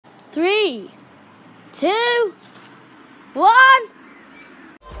3, 2, 1.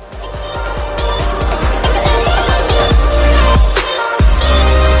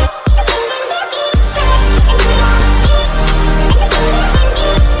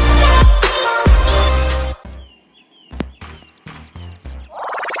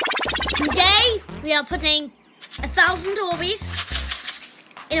 Today we are putting 1,000 Orbeez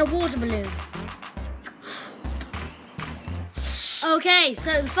in a water balloon. Okay,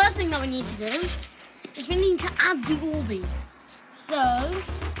 so the first thing that we need to do is we need to add the Orbeez. So,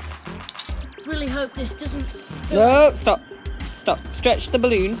 really hope this doesn't spill. No, stop. Stretch the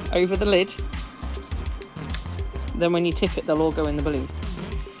balloon over the lid. Then when you tip it, they'll all go in the balloon.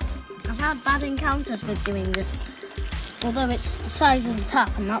 I've had bad encounters with doing this. Although it's the size of the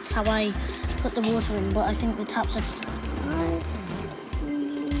tap, and that's how I put the water in, but I think the taps are...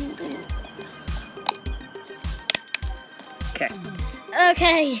 Okay.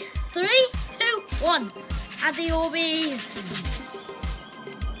 Okay, 3, 2, 1. Add the Orbeez.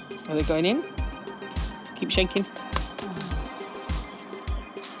 Are they going in? Keep shaking.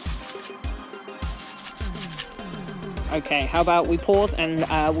 Okay, how about we pause and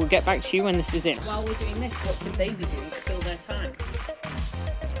we'll get back to you when this is in. While we're doing this, what could they be doing to kill their time?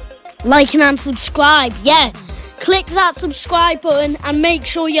 Liking and subscribe, yeah. Click that subscribe button and make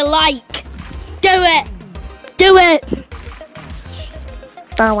sure you like. Do it. Do it.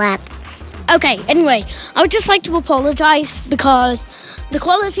 Do it. Okay, anyway, I would just like to apologise because the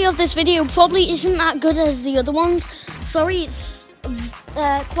quality of this video probably isn't that good as the other ones. Sorry, it's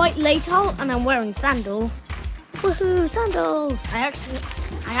quite late out and I'm wearing sandals. Woohoo, sandals! I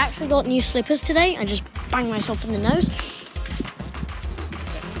actually got new slippers today. I just banged myself in the nose.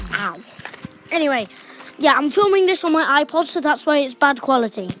 Ow. Anyway, yeah, I'm filming this on my iPod, so that's why it's bad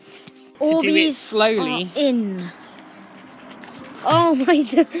quality. To do it slowly. In. Oh my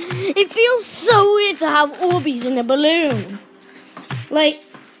god. It feels so weird to have Orbeez in a balloon. Like,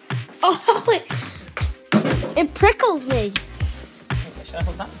 oh, it prickles me. Should I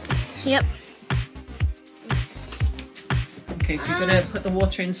hold that? Yep. Okay, so you're going to put the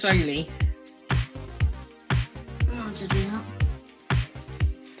water in slowly. I don't know how to do that.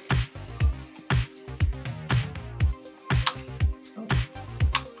 Oh. Do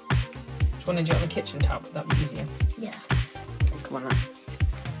you want to do it on the kitchen tap? Would that be easier? Yeah. Okay, come on now.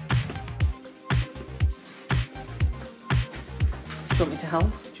 Do you want me to help? Do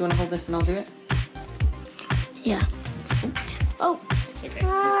you want to hold this and I'll do it? Yeah. Oh. It's okay.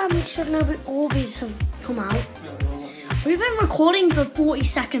 Make sure no Orbeez have come out. We've been recording for 40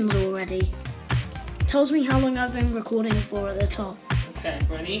 seconds already. Tells me how long I've been recording for at the top. Okay,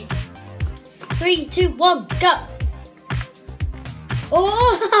 ready? 3, 2, 1, go!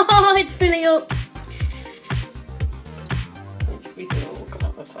 Oh, it's filling up. Squeeze it all, come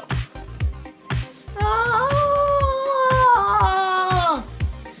out the top. Oh.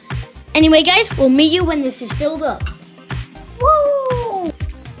 Anyway, guys, we'll meet you when this is filled up. Woo!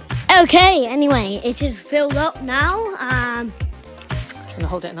 Okay, anyway, it is filled up now. Do you want to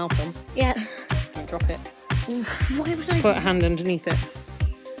hold it and help them? Yeah. Don't drop it. Why would I? Put a hand underneath it.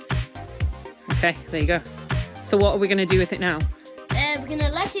 Okay, there you go. So what are we going to do with it now? We're going to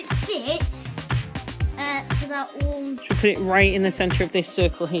let it sit so that all... Should we put it right in the centre of this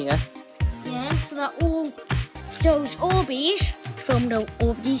circle here? Yeah, so that all those Orbeez, filmed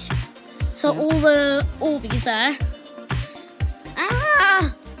Orbeez, so all the Orbeez there.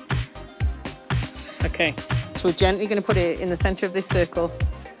 Ah! Okay, so we're gently going to put it in the centre of this circle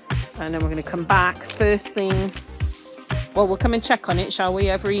and then we're going to come back first thing. Well, we'll come and check on it, shall we,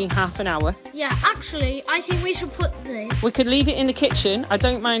 every half an hour? Yeah, actually, I think we should put this. We could leave it in the kitchen. I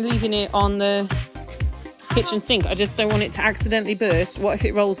don't mind leaving it on the kitchen sink. I just don't want it to accidentally burst. What if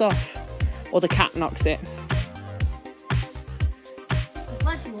it rolls off or the cat knocks it?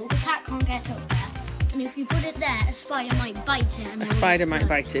 First of all, the cat can't get up there. And if you put it there, a spider might bite it. And A spider might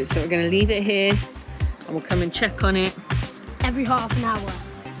bite it. So we're going to leave it here and we'll come and check on it. Every half an hour.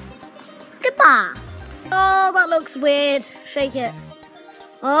 Goodbye. Oh, that looks weird. Shake it.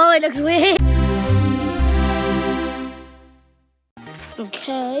 Oh, it looks weird.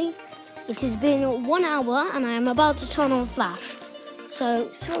 Okay. It has been 1 hour and I am about to turn on flash. So,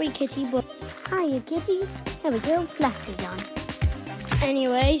 sorry kitty, but... Hiya kitty. There we go, flash is on.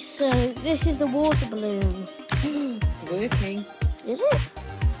 Anyway, so this is the water balloon. It's working. Is it?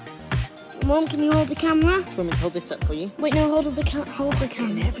 Mom, can you hold the camera? Do you want me to hold this up for you? Wait, no, hold the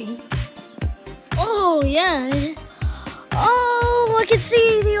camera. Heavy. Oh, yeah. Oh, I can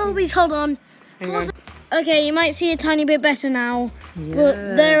see the Orbeez. Hold on. Hang on. Okay, you might see a tiny bit better now.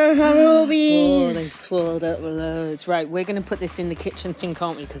 But there are Orbeez. Oh, they swirled up with loads. Right, we're going to put this in the kitchen sink,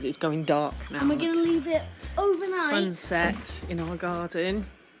 aren't we? Because it's going dark now. And we're going to leave it overnight. Sunset in our garden.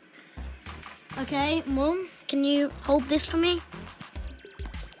 Okay, Mum, can you hold this for me?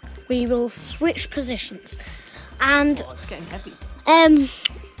 We will switch positions. And Oh, it's getting heavy.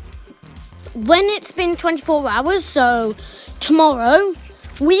 when it's been 24 hours, so tomorrow,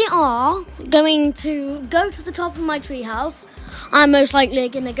 we are going to go to the top of my treehouse. I'm most likely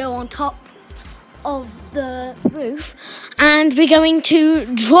going to go on top of the roof, and we're going to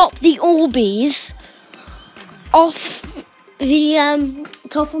drop the Orbeez off the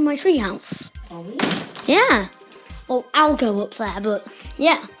top of my treehouse. Are we? Yeah. Well, I'll go up there, but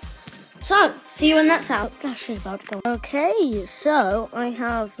yeah. So, see you when that's out. Flash is about to go. Okay, so I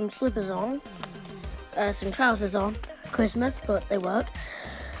have some slippers on, some trousers on. Christmas, but they work.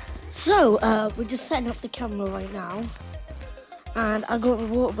 So, we're just setting up the camera right now. And I got the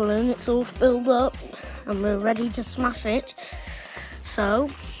water balloon, it's all filled up, and we're ready to smash it. So,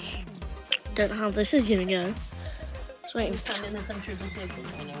 don't know how this is gonna go. Just waiting for Stand in the centre of the circle.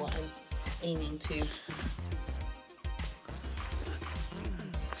 I know what I'm aiming to.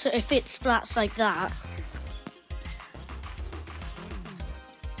 So if it splats like that,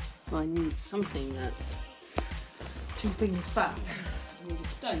 So I need something that's 2 fingers back. I need a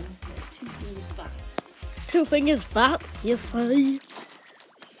stone that's 2 fingers back. 2 fingers back, you say.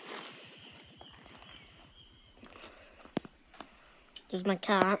 There's my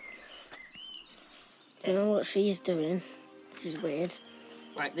cat. Don't know what she's doing. This is weird.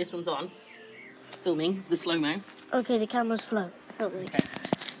 Right, this one's on. Filming the slow-mo. Okay, the camera's filming.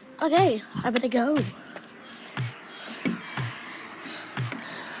 Okay, I better go.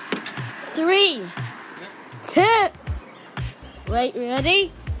 3, 2. Wait,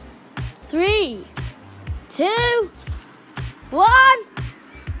 ready? 3, 2, 1.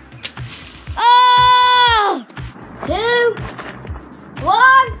 Oh! 2, 1.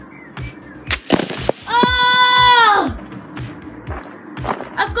 Oh!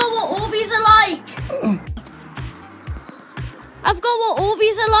 I've got what Orbeez are like. I've got what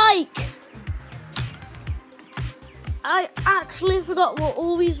Orbeez are like. I actually forgot what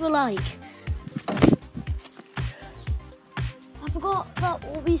Orbeez were like. I forgot that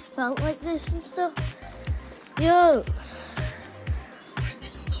Orbeez felt like this and stuff. Yo.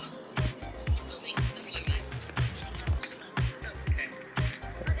 This one's on. Filming the slow-mo. Okay.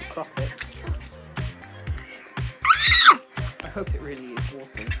 Crop it. I hope it really is water.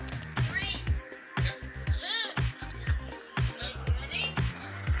 3, 2. Ready?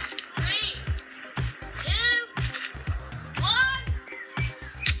 3, 2, 1.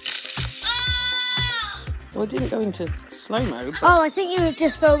 Ah! Well, it didn't go into slow-mo, but Oh, I think you were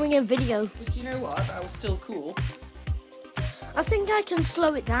just filming a video. but you know what? That was still cool. I think I can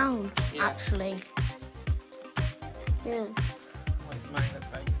slow it down, Yeah. actually. Yeah. What's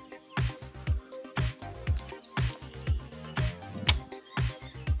magnified?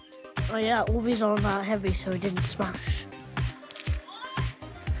 Oh yeah, Orbeez aren't that heavy, so it didn't smash.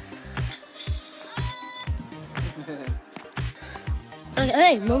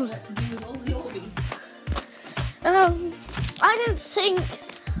 Okay, Mum. To do with all the Orbeez. I don't think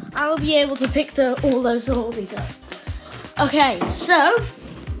I'll be able to pick all those Orbeez up. Okay, so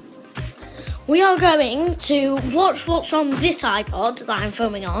we are going to watch what's on this iPod that I'm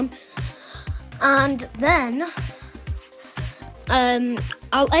filming on, and then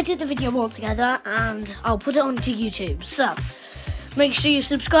I'll edit the video all together and I'll put it onto YouTube. So make sure you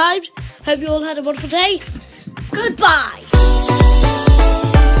subscribe. Hope you all had a wonderful day. Goodbye.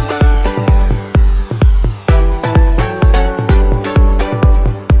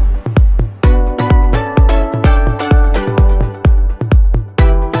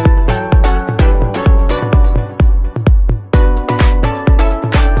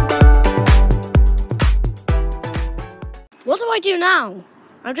 What do I do now?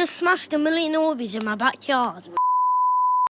 I've just smashed 1 million Orbeez in my backyard.